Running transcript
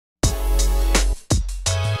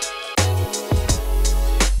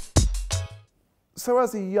So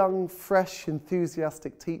as a young, fresh,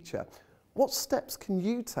 enthusiastic teacher, what steps can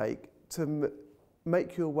you take to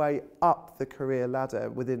make your way up the career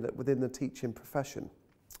ladder within the teaching profession?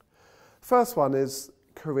 First one is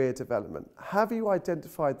career development. Have you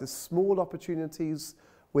identified the small opportunities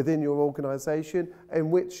within your organisation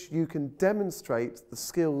in which you can demonstrate the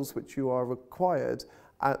skills which you are required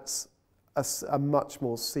at a much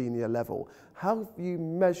more senior level? How have you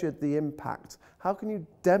measured the impact? How can you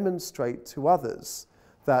demonstrate to others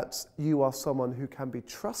that you are someone who can be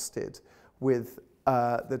trusted with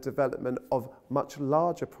the development of much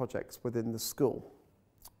larger projects within the school?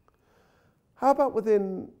 How about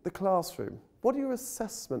within the classroom? What are your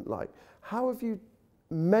assessment like? How have you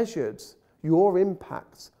measured your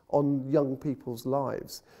impact on young people's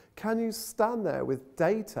lives? Can you stand there with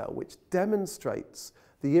data which demonstrates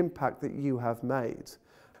the impact that you have made?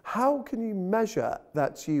 How can you measure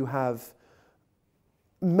that you have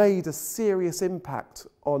made a serious impact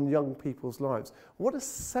on young people's lives? What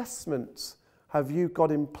assessments have you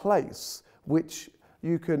got in place which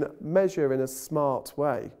you can measure in a smart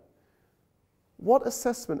way? What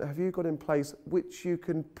assessment have you got in place which you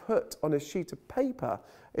can put on a sheet of paper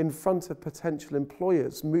in front of potential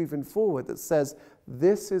employers moving forward that says,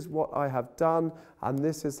 this is what I have done and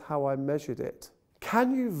this is how I measured it?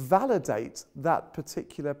 Can you validate that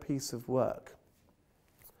particular piece of work?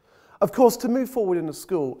 Of course, to move forward in a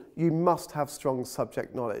school, you must have strong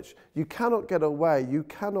subject knowledge. You cannot get away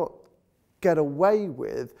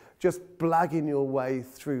with just blagging your way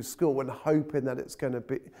through school and hoping that it's going to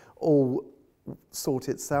be all sort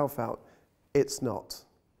itself out. It's not.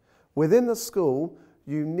 Within the school,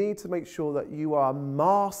 you need to make sure that you are a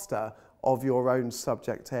master of your own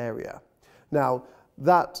subject area. Now,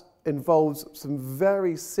 that involves some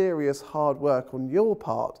very serious hard work on your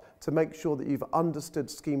part to make sure that you've understood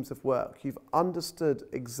schemes of work, you've understood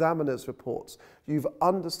examiners' reports, you've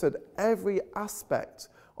understood every aspect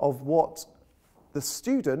of what the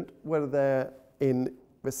student, whether they're in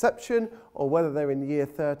reception or whether they're in year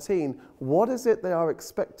 13, what is it they are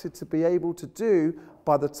expected to be able to do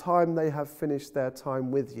by the time they have finished their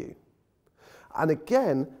time with you? And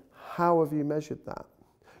again, how have you measured that?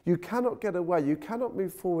 You cannot get away, you cannot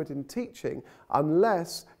move forward in teaching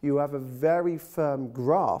unless you have a very firm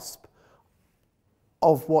grasp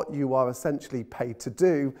of what you are essentially paid to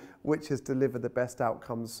do, which is deliver the best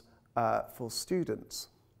outcomes for students.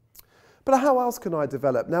 But how else can I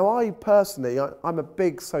develop? Now, I personally, I'm a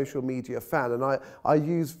big social media fan, and I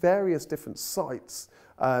use various different sites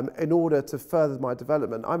in order to further my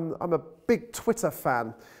development. I'm a big Twitter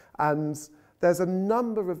fan, and there's a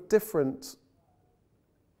number of different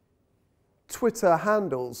Twitter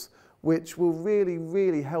handles which will really,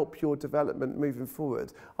 really help your development moving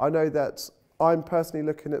forward. I know that I'm personally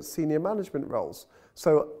looking at senior management roles.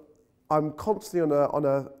 So I'm constantly on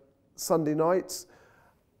a Sunday night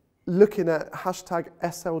looking at hashtag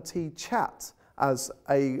SLT chat as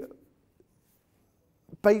a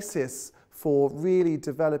basis for really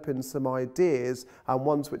developing some ideas and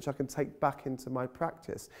ones which I can take back into my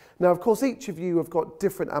practice. Now, of course, each of you have got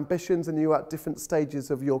different ambitions and you're at different stages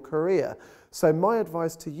of your career. So my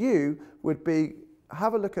advice to you would be,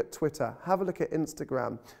 have a look at Twitter, have a look at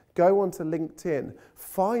Instagram, go onto LinkedIn,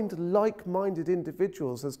 find like-minded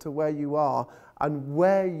individuals as to where you are and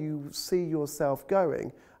where you see yourself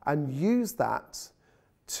going, and use that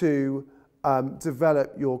to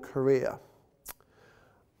develop your career.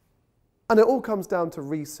 And it all comes down to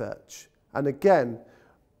research. And again,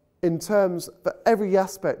 in terms of every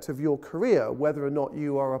aspect of your career, whether or not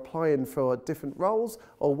you are applying for different roles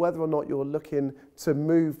or whether or not you're looking to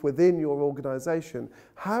move within your organisation,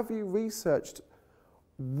 have you researched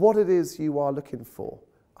what it is you are looking for?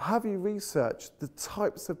 Have you researched the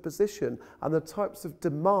types of position and the types of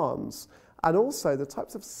demands and also the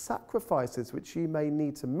types of sacrifices which you may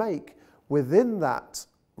need to make within that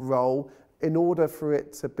role in order for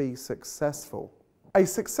it to be successful? A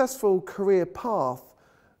successful career path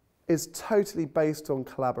is totally based on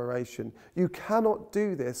collaboration. You cannot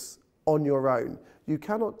do this on your own. You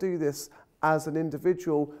cannot do this as an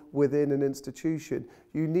individual within an institution.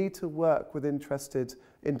 You need to work with interested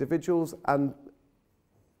individuals and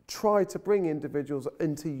try to bring individuals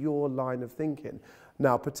into your line of thinking.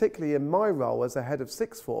 Now, particularly in my role as a head of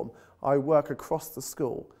sixth form, I work across the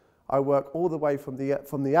school. I work all the way from the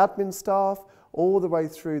admin staff, all the way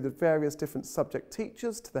through the various different subject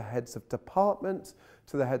teachers, to the heads of department,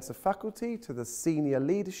 to the heads of faculty, to the senior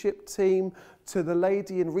leadership team, to the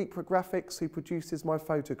lady in Ricahrd graphics who produces my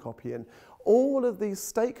photocopying. All of these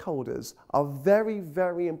stakeholders are very,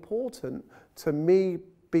 very important to me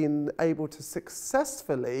being able to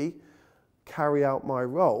successfully carry out my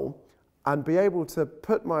role and be able to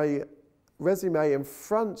put my resume in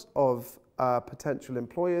front of potential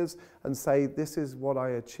employers and say, this is what I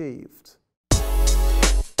achieved.